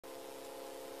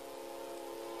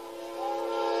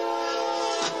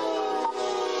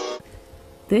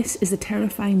This is the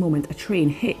terrifying moment a train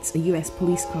hits a US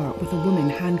police car with a woman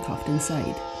handcuffed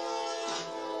inside.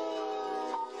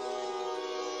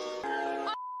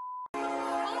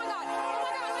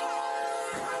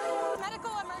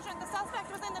 Medical emergent. The suspect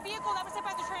was in the vehicle that was hit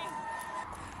by the train.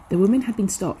 The woman had been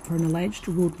stopped for an alleged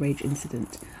road rage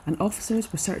incident, and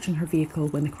officers were searching her vehicle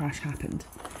when the crash happened.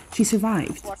 She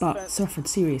survived, but suffered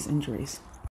serious injuries.